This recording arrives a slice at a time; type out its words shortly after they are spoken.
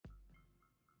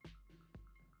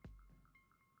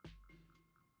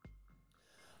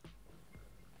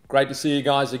Great to see you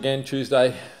guys again,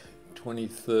 Tuesday,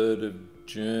 23rd of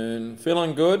June.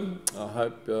 Feeling good? I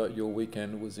hope your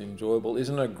weekend was enjoyable.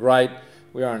 Isn't it great?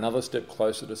 We are another step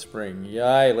closer to spring.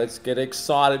 Yay, let's get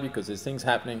excited because there's things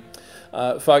happening.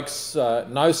 Folks,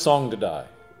 no song today.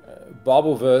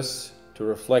 Bible verse to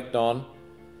reflect on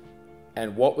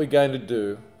and what we're going to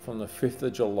do from the 5th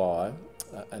of July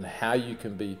and how you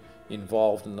can be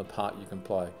involved in the part you can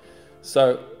play.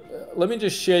 So let me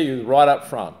just share you right up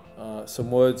front some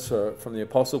words from the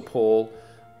Apostle Paul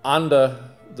under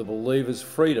the believer's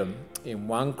freedom in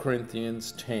 1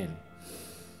 Corinthians 10.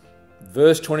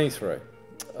 Verse 23,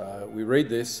 we read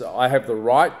this: I have the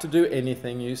right to do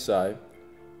anything you say,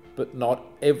 but not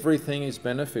everything is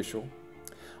beneficial.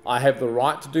 I have the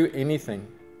right to do anything,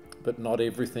 but not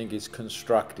everything is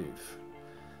constructive.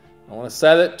 I want to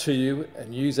say that to you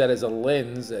and use that as a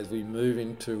lens as we move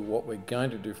into what we're going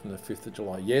to do from the 5th of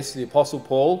July. Yes, the Apostle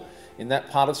Paul, in that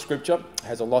part of Scripture,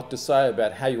 has a lot to say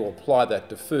about how you apply that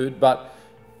to food, but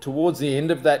towards the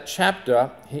end of that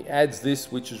chapter, he adds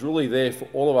this, which is really there for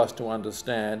all of us to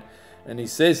understand. And he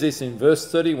says this in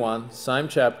verse 31, same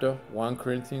chapter, 1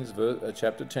 Corinthians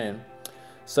chapter 10.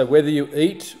 So whether you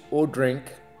eat or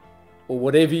drink or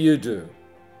whatever you do,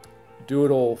 do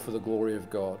it all for the glory of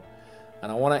God.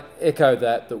 And I want to echo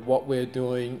that what we're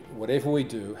doing, whatever we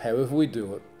do, however we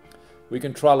do it, we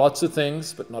can try lots of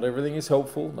things, but not everything is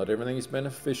helpful, not everything is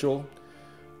beneficial.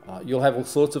 You'll have all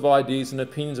sorts of ideas and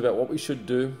opinions about what we should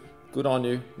do. Good on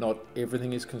you. Not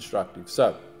everything is constructive.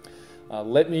 So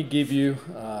let me give you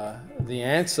the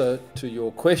answer to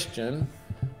your question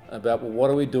about, well,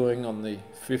 what are we doing on the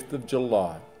 5th of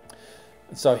July?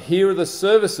 And so here are the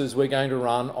services we're going to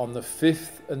run on the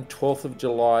 5th and 12th of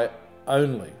July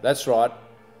only. That's right.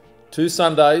 2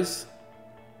 Sundays,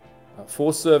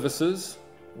 4 services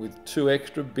with 2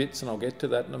 extra bits, and I'll get to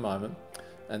that in a moment.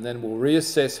 And then we'll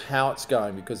reassess how it's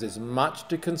going, because there's much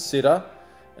to consider.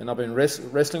 And I've been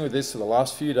wrestling with this for the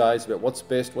last few days about what's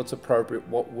best, what's appropriate,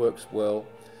 what works well.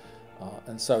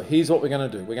 And so here's what we're going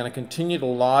to do. We're going to continue to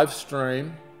live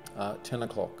stream 10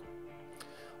 o'clock.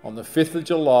 On the 5th of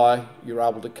July, you're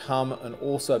able to come and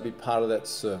also be part of that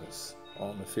service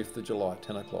on the 5th of July,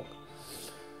 10 o'clock.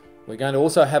 We're going to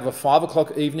also have a 5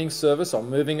 o'clock evening service. I'm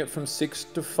moving it from 6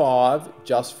 to 5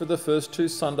 just for the first 2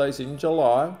 Sundays in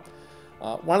July.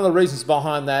 One of the reasons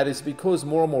behind that is because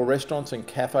more and more restaurants and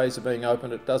cafes are being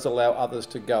opened. It does allow others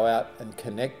to go out and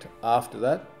connect after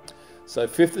that. So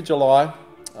 5th of July,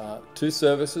 2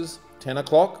 services, 10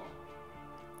 o'clock.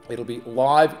 It'll be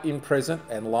live in present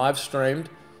and live streamed,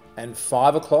 and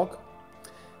 5 o'clock.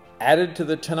 Added to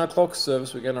the 10 o'clock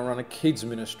service, we're going to run a kids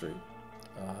ministry,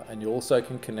 and you also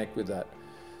can connect with that.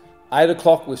 8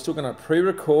 o'clock, we're still going to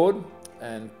pre-record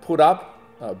and put up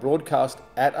broadcast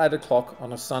at 8 o'clock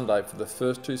on a Sunday for the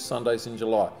first 2 Sundays in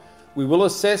July. We will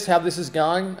assess how this is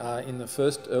going in the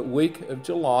first week of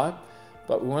July,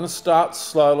 but we want to start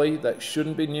slowly. That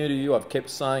shouldn't be new to you. I've kept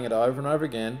saying it over and over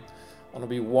again. I want to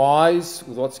be wise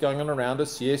with what's going on around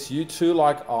us. Yes, you too,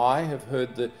 like I, have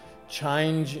heard the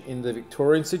change in the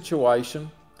Victorian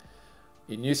situation.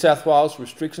 In New South Wales,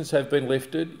 restrictions have been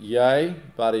lifted, yay,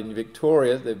 but in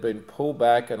Victoria, they've been pulled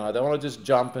back, and I don't want to just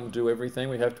jump and do everything.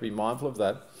 We have to be mindful of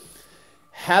that.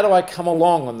 How do I come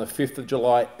along on the 5th of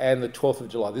July and the 12th of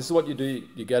July? This is what you do.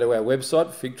 You go to our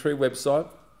website, Fig Tree website.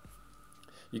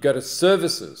 You go to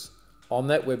services on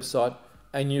that website,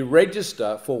 and you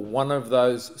register for one of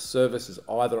those services,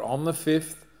 either on the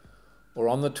 5th or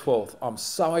on the 12th. I'm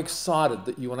so excited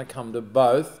that you want to come to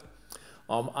both.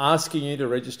 I'm asking you to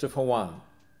register for one.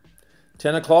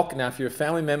 10 o'clock. Now, if you're a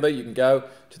family member, you can go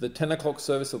to the 10 o'clock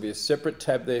service. There'll be a separate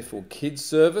tab there for kids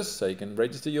service, so you can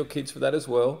register your kids for that as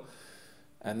well.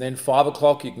 And then 5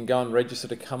 o'clock, you can go and register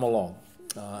to come along.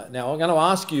 Now, I'm going to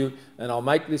ask you, and I'll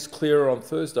make this clearer on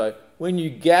Thursday, when you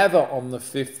gather on the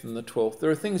 5th and the 12th,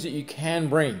 there are things that you can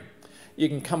bring. You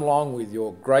can come along with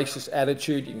your gracious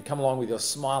attitude. You can come along with your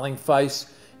smiling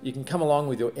face. You can come along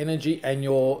with your energy and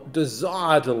your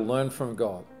desire to learn from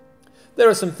God. There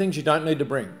are some things you don't need to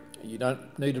bring. You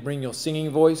don't need to bring your singing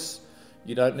voice.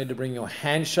 You don't need to bring your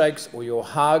handshakes or your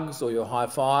hugs or your high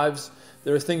fives.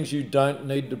 There are things you don't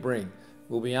need to bring.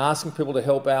 We'll be asking people to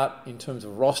help out in terms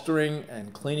of rostering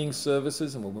and cleaning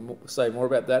services, and we'll say more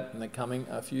about that in the coming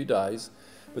few days.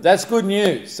 But that's good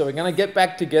news. So we're going to get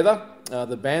back together.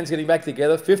 The band's getting back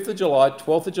together. 5th of July,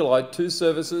 12th of July, 2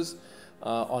 services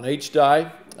on each day,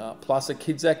 plus a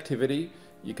kids activity.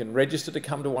 You can register to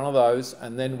come to one of those,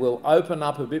 and then we'll open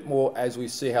up a bit more as we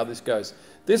see how this goes.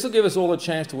 This will give us all a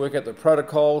chance to work out the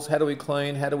protocols. How do we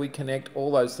clean? How do we connect?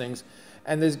 All those things.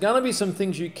 And there's going to be some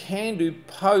things you can do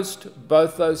post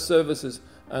both those services,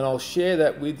 and I'll share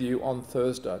that with you on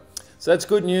Thursday. So that's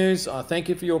good news. I thank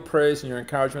you for your prayers and your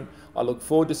encouragement. I look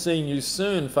forward to seeing you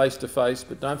soon face to face,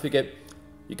 but don't forget,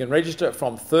 you can register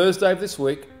from Thursday of this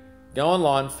week. Go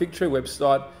online, Fig Tree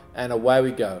website, and away we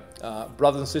go.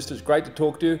 Brothers and sisters, great to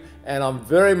talk to you, and I'm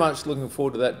very much looking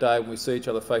forward to that day when we see each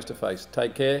other face to face.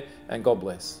 Take care, and God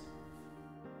bless.